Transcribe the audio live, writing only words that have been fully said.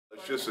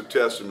It's just a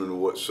testament to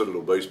what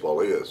Citadel baseball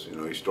is. You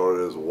know, he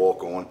started as a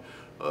walk-on,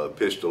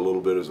 pitched a little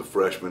bit as a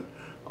freshman,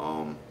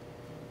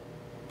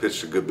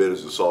 pitched a good bit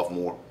as a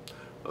sophomore,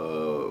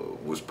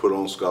 was put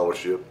on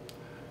scholarship,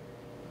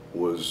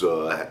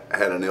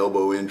 had an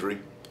elbow injury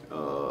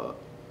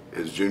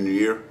his junior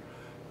year,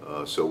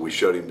 so we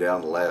shut him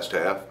down the last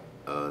half,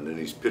 and then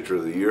he's pitcher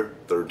of the year,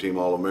 third-team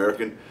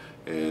All-American,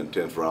 and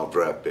 10th round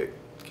draft pick.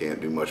 Can't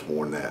do much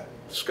more than that.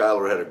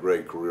 Skylar had a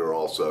great career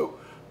also.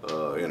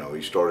 You know,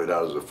 he started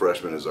out as a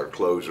freshman as our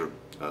closer,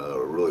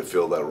 really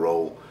filled that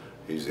role.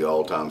 He's the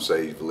all-time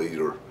save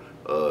leader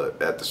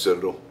at the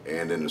Citadel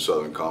and in the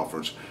Southern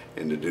Conference,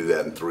 and to do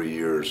that in 3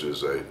 years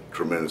is a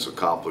tremendous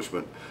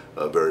accomplishment.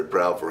 Very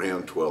proud for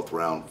him, 12th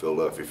round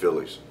Philadelphia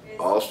Phillies.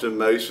 Austin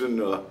Mason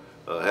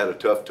had a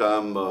tough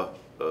time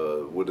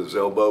with his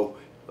elbow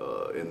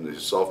in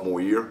his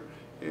sophomore year,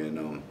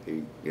 and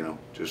he, you know,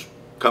 just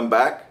come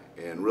back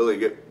and really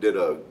did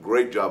a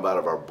great job out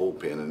of our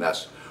bullpen, and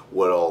that's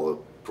what all the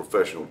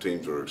professional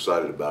teams are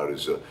excited about.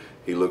 Is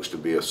he looks to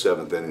be a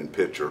 7th inning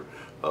pitcher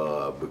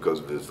because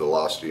of his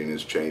velocity and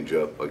his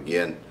changeup.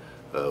 Again,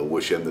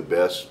 wish him the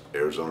best,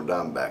 Arizona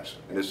Diamondbacks.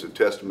 And it's a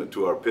testament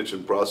to our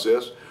pitching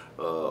process.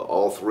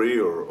 All three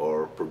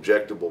are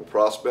projectable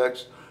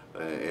prospects,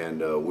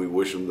 and we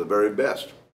wish them the very best.